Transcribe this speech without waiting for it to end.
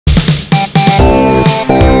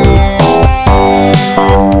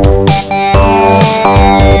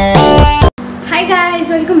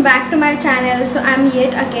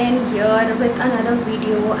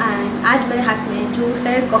आज मेरे हाथ में जूस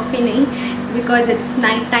है, कॉफ़ी नहीं, because it's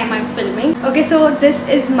night time I'm filming. Okay, so this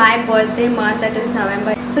is my birthday month, that is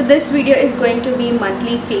November. So this video is going to be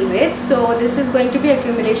monthly favorites. So this is going to be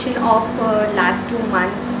accumulation of last 2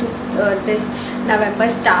 months to this November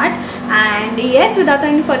start. And yes, without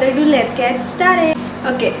any further ado, let's get started.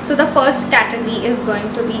 Okay, so the first category is going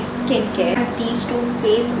to be skincare. I have these 2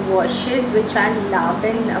 face washes which I loved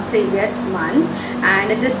in previous months,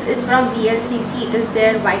 and this is from VLCC. It is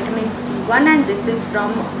their vitamin C1, and this is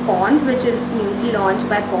from Pond's, which is newly launched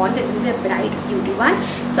by Pond's. It is a bright beauty one.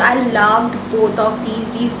 So I loved both of these.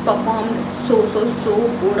 These performed so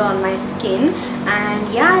good on my skin,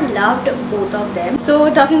 and yeah, I loved both of them.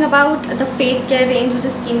 So talking about the face care range, which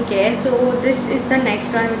is skincare, so this is the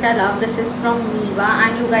next one which I love. This is from Miva,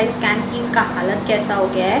 and you guys can see इसका हालत कैसा हो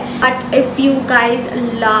गया है. But if you guys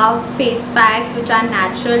love face packs which are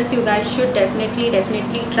naturals, you guys should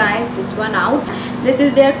definitely try this one out. This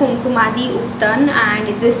is their Kumkumadi Uptan,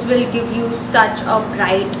 and this will give you such a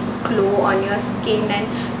bright glow on your skin,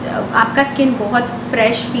 and आपका skin बहुत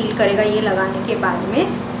fresh feel करेगा ये लगाने के बाद में.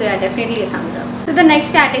 So yeah, definitely a thumbs up. So the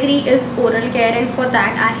next category is oral care, and for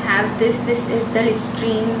that I have this. This is the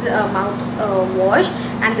Listerine mouth wash,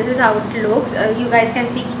 and this is how it looks. You guys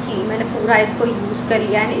can see कि मैंने पूरा इसको use कर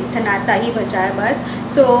लिया है, इतना सा ही बचा है बस.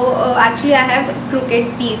 So actually I have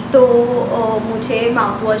crooked teeth, तो मुझे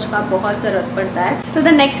माउथ वॉश का बहुत ज़रूरत पड़ता है. So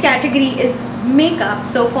the next category is makeup.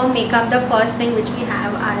 So for makeup, the first thing which we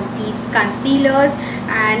have are these concealers,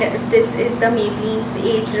 and this is the Maybelline's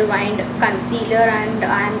Age Rewind concealer, and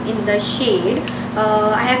I'm in the shade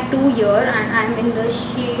I have 2 here, and I'm in the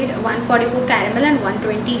shade 144 caramel and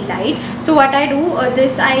 120 light. So what I do,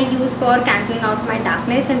 this I use for cancelling out my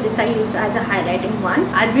darkness, and this I use as a highlighting one.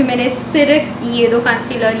 आज भी मैंने सिर्फ ये 2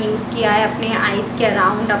 concealer use किया है अपने eyes के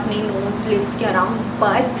around, अपने nose lips के अराउंड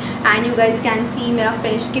बस. And you guys can see मेरा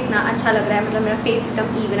finish कितना अच्छा लग रहा है, मतलब मेरा face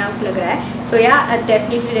एकदम even out लग रहा है. So yeah,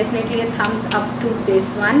 definitely a thumbs up to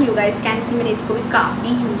this one. You guys can see मैंने इसको भी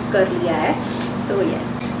काफ़ी यूज़ कर लिया है. So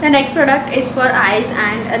yes. The next product is for eyes,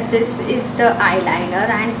 and this is the eyeliner,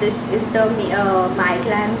 and this is the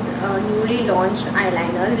MyGlam's newly launched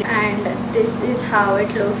eyeliner, and this is how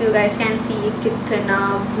it looks. You guys can see कितना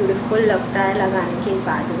beautiful लगता है लगाने के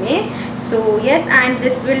बाद में. So yes, and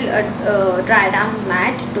this will dry down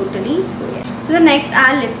matte totally. So yeah. So the next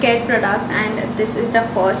are lip care products, and this is the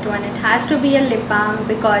first one. It has to be a lip balm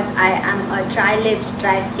because I am a dry lips,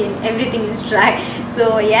 dry skin, everything is dry.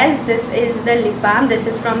 So yes, this is the lip balm. This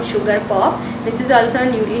is from Sugar Pop. This is also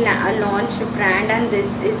a newly launched brand, and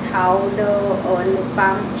this is how the lip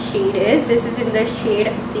balm shade is. This is in the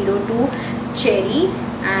shade 02 Cherry.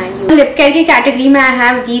 And lip care की category में I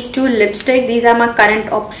have these 2 lipstick. These are my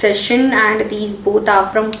current obsession, and these both are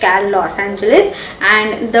from Cal Los Angeles,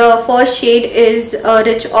 and the first shade is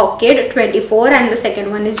Rich Orchid 24, and the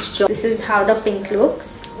second one is Joy. This is how the pink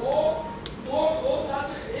looks,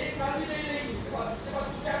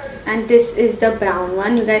 and this is the brown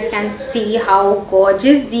one. You guys can see how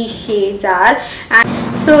gorgeous these shades are.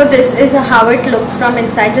 And so this is how it looks from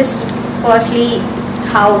inside. Just firstly,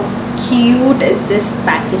 how cute is this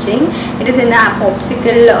packaging. It is in a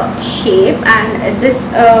popsicle shape, and this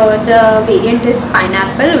the variant is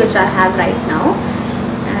pineapple, which I have right now,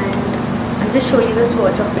 and I'll just show you the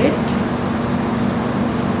swatch of it.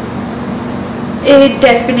 It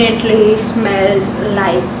definitely smells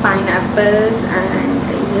like pineapples, and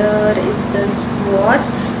here is the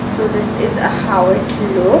swatch. So this is how it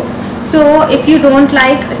looks. So if you don't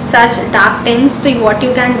like such dark tints, तो what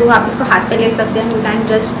you can do, आप इसको हाथ पे ले सकते हैं, you can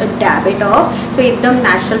just dab it off. So एकदम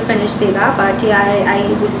natural finish देगा. But yeah, I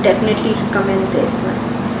would definitely recommend this one.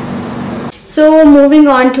 So moving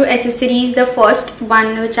on to accessories, the first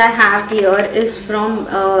one which I have here is from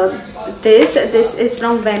this is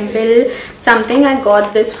from Wemble something. I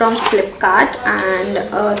got this from Flipkart,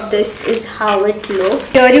 and this is how it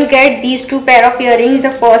looks. Here you get these 2 pair of earrings.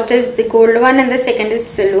 The first is the gold one, and the second is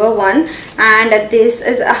silver one, and this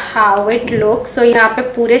is how it looks. So यहाँ पे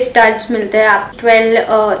पूरे studs मिलते हैं आप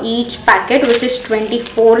 12 each packet, which is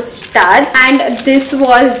 24 studs, and this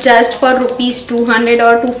was just for rupees 200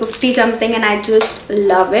 or 250 something, and I just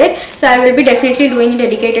love it. So I will be definitely doing a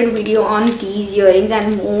dedicated video on these earrings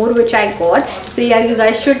and more which I got. So yeah, you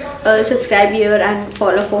guys should subscribe here and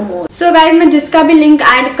follow for more. So guys, मैं जिसका भी link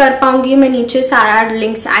add कर पाऊंगी मैं नीचे सारा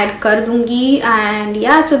links add कर दूंगी. And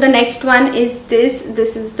yeah, so the next one is this.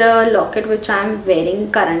 This is the locket which I am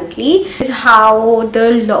wearing currently. This is how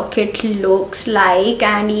the locket looks like,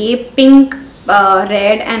 and ये pink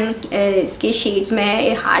रेड एंड इसके shades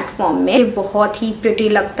में heart form में, ये बहुत ही pretty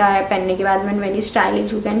लगता है पहनने के बाद में, वेरी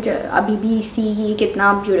स्टाइलिश. यू कैन अभी भी सी ये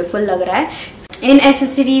कितना ब्यूटीफुल लग रहा है. In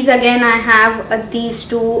accessories, again I have these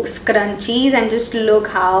two scrunchies, and just look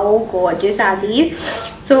how gorgeous are these.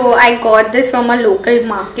 So I got this from a local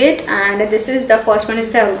market, and this is the first one,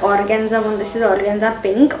 is the organza one. This is organza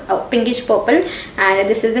pink, pinkish purple, and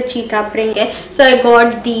this is the cheetah print. Okay, so I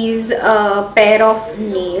got these pair of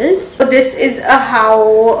nails. So this is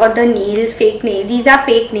how the nails, fake nails, these are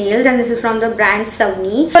fake nails, and this is from the brand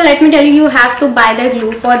Savni. So let me tell you, you have to buy the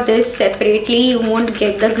glue for this separately. You won't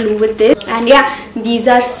get the glue with this. And yeah, these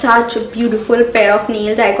are such a beautiful pair of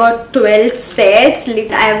nails. I got 12 sets.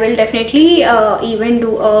 I will definitely even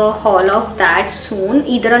do a haul of that soon,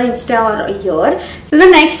 either on Insta or here. So the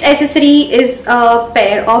next accessory is a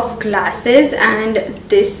pair of glasses, and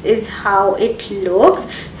this is how it looks.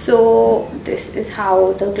 So this is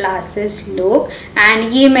how the glasses look,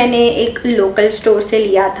 and ये मैंने एक local store से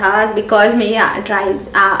लिया था because मेरी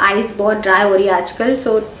eyes बहुत dry हो रही है आजकल.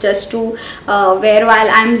 So just to wear while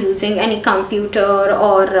I'm using any computer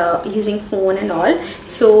or using phone and all.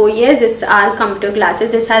 So yes, these are computer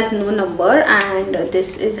glasses. This has no number, and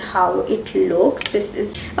this is how it looks. This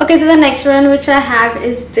is okay. So the next one which I have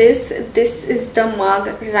is this. This is the mug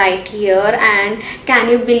right here, and can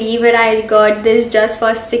you believe it? I got this just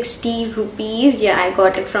for 60 rupees. Yeah, I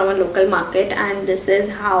got it from a local market, and this is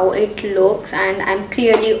how it looks, and I'm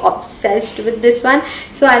clearly obsessed with this one.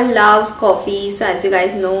 So I love coffee, so as you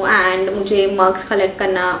guys know, and मुझे mugs collect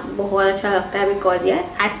करना बहुत अच्छा लगता है because yeah,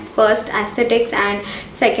 as first aesthetics and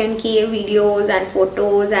second की ये videos and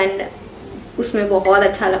photos and उसमें बहुत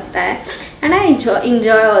अच्छा लगता है, and I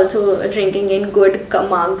enjoy also drinking in good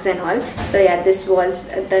mugs and all. So yeah, this was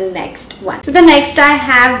the next one. So the next I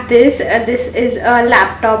have this. This is a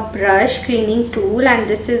laptop brush cleaning tool, and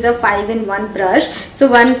this is a 5-in-1 brush.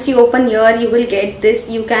 So once you open here, you will get this.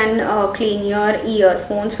 You can clean your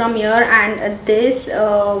earphones from here, and this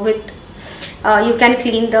with you can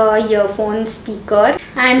clean the earphone speaker.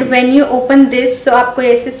 And when you open this, so आपको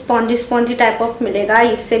ऐसे spongy type of मिलेगा.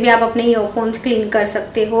 इससे भी आप अपने earphones clean कर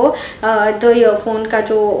सकते हो. तो earphone का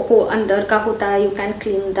जो अंदर का होता है, you can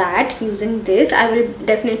clean that using this. I will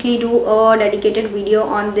definitely do a dedicated video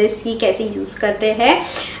on this कि कैसे use करते हैं.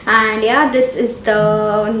 And yeah, this is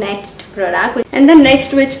the next product. And the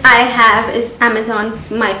next which I have is Amazon.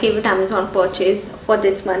 My favorite Amazon purchase for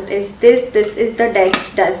this month is this. This is the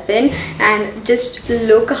Dex dustbin, and just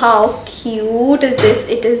look how cute is this.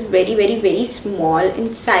 It is very small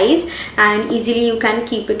in size, and easily you can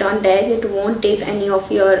keep it on desk. It won't take any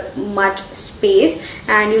of your much space,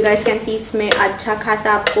 and you guys can see इसमें अच्छा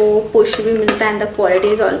खासा आपको push भी मिलता है, and the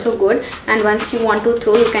quality is also good. And once you want to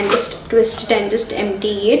throw, you can just twist it and just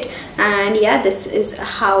empty it. And yeah, this is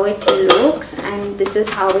how it looks, and this is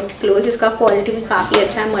how it closes. इसका quality भी काफ़ी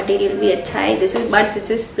अच्छा है, material भी अच्छा है. This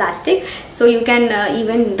is plastic, so you can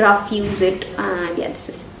even rough use it. And yeah, this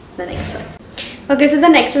is the next one. Okay, so the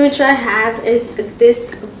next one which I have is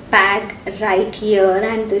this bag right here,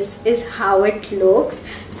 and this is how it looks.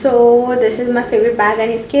 So this is my favorite bag,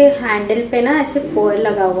 and इसके handle पे ना ऐसे foil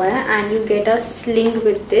लगा हुआ है, and you get a sling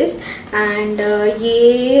with this. And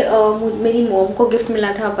ये मेरी mom को gift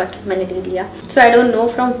मिला था, but मैंने ले लिया. So I don't know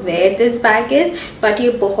from where this bag is, but ये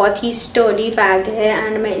बहुत ही sturdy bag है,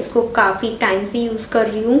 and मैं इसको काफ़ी टाइम से यूज़ कर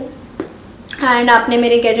रही हूँ. एंड आपने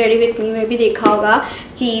मेरे गेट रेडी विथ मी में भी देखा होगा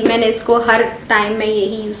कि मैंने इसको हर टाइम में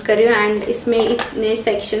यही यूज़ कर रही हूँ. एंड इसमें इतने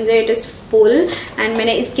सेक्शंस है, इट इज़ फुल. एंड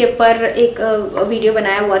मैंने इसके ऊपर एक वीडियो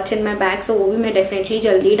बनाया व्हाट्स इन माई बैग, सो वो भी मैं डेफिनेटली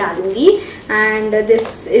जल्दी डालूंगी. एंड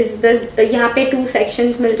दिस इज़ द, यहाँ पे 2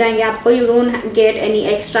 सेक्शंस मिल जाएंगे आपको. You don't get any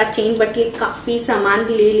extra change, but ये काफ़ी सामान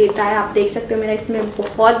ले लेता है. आप देख सकते हो मेरा इसमें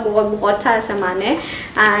बहुत सारा सामान है.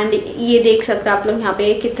 एंड ये देख सकते हो आप लोग यहाँ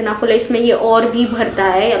पे कितना फुल है. इसमें ये और भी भरता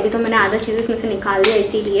है. अभी तो मैंने आधा चीज़ इसमें से निकाल दिया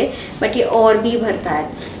इसीलिए, बट ये और भी भरता है.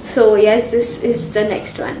 So yes, this is the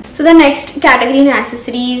next one. So the next category in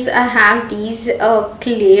accessories, I have these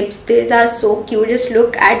clips. These are so cute. Just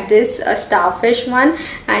look at this starfish one,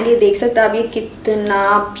 and ये देख सकते हो आप ये कितना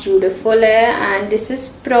beautiful है. And this is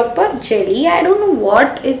proper jelly. I don't know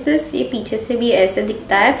what is this. ये पीछे से भी ऐसे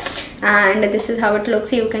दिखता है. And this is how it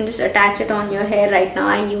looks. You can just attach it on your hair. Right now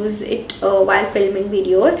I use it while filming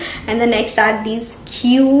videos. And the next are these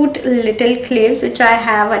cute little clips which I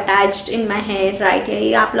have attached in my hair right here.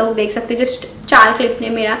 ये आप लोग देख सकते हो. Just 4 clip ने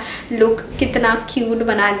मेरा look कितना cute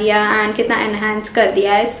बना दिया एंड कितना एनहांस कर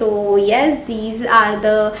दिया है. So yes, these are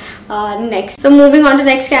the next. So moving on to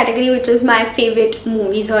next category which is my favourite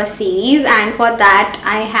movies और series. And for that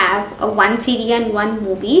I have 1 series and 1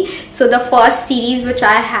 movie. So the first series which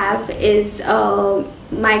I have is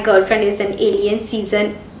My Girlfriend is an Alien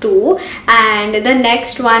season 2, and the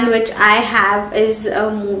next one which I have is a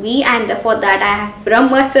movie, and for that I have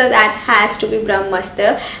Brahmastra. That has to be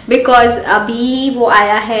Brahmastra because अभी वो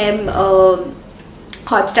आया है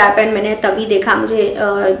Hotstar पर, मैंने तभी देखा, मुझे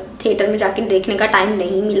theatre में जाके देखने का टाइम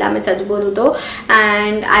नहीं मिला, मैं सच बोलूँ तो,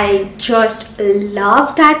 and I just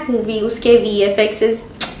love that movie. उसके VFX is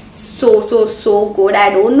so good. I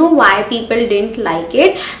don't know why people didn't like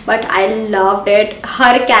it, but I loved it.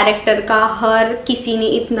 Her character का हर किसी ने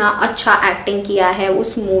इतना अच्छा एक्टिंग किया है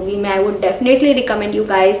उस मूवी में. I would definitely recommend you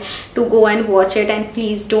guys to go and watch it, and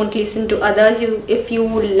please don't listen to others. If you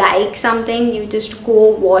like something, you just go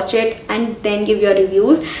watch it and then give your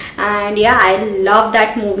reviews. And yeah, I love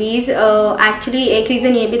that movies. Actually एक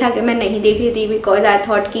reason ये भी था कि मैं नहीं देख रही थी because I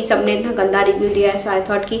thought कि सबने इतना गंदा रिव्यू दिया है, so I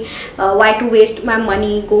thought कि why to waste my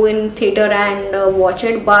money, go in theater and watch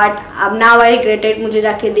it. But now I regret it. मुझे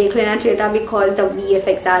जाके देख लेना चाहिए था because the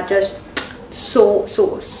VFX are just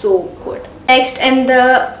so good. Next and the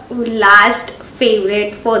last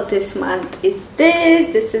favorite for this month is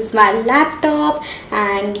this is my laptop,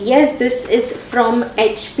 and yes, this is from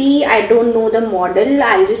HP. I don't know the model.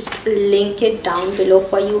 I'll just link it down below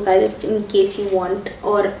for you guys in case you want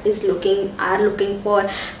or are looking for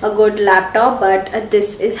a good laptop. But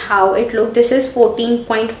this is how it looks. This is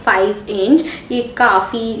 14.5 inch.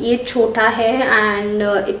 ये छोटा है and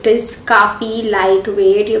it is काफ़ी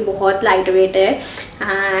lightweight. ये बहुत lightweight है,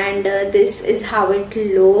 and this is how it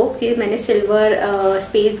looks. ये मैंने silver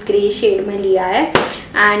space grey shade में लिया है,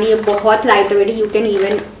 and ये बहुत लाइट वेट है. You can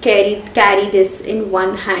even carry this in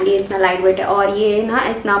one hand. ये इतना लाइट वेट है और ये ना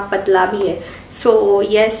इतना पतला भी है. So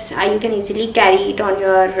yes, you can easily carry it on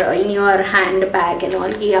in your hand bag and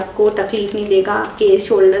all. ये आपको तकलीफ नहीं देगा, आपके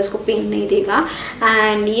शोल्डर्स को पेन नहीं देगा.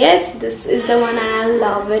 And yes, this is the one and I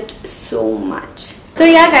love it so much. So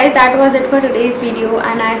yeah guys, that was it for today's video,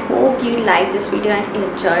 and I hope you liked this video and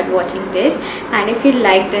enjoyed watching this. And if you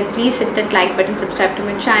liked, then please hit that like button, subscribe to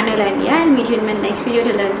my channel, and yeah, I'll meet you in my next video.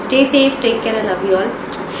 Till then, stay safe, take care, I love you all.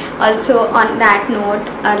 Also on that note,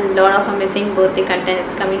 a lot of amazing birthday content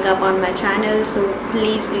is coming up on my channel, so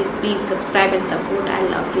please subscribe and support. I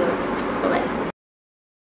love you all. Bye bye.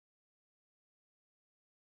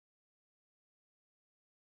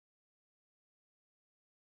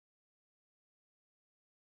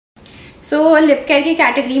 So lip care की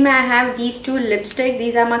category में I have these two lipstick.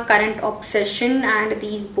 These are my current obsession, and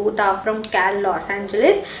these both are from Cal Los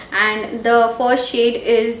Angeles. And the first shade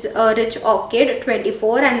is Rich Orchid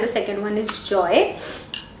 24, and the second one is Joy.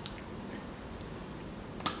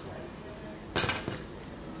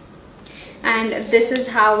 And this is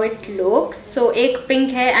how it looks. So एक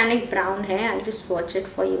pink है and एक brown है. I'll just swatch it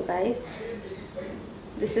for you guys.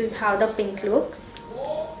 This is how the pink looks.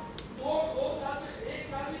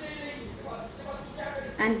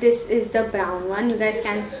 And this is the brown one. You guys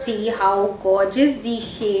can see how gorgeous these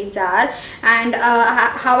shades are. And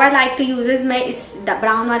how I like to use is मैं इस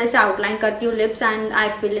brown वाले से outline करती हूँ lips, and I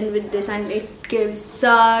fill in with this, and it gives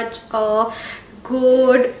such a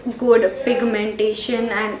good pigmentation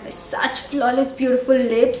and such flawless beautiful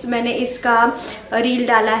lips. मैंने इसका reel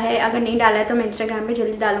डाला है. अगर नहीं डाला है तो मैं Instagram पे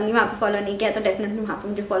जल्दी डालूंगी. वहाँ पे फॉलो नहीं किया तो डेफिनेटली वहाँ पे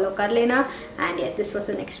मुझे फॉलो कर लेना. And yes, this was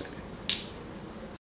the next one.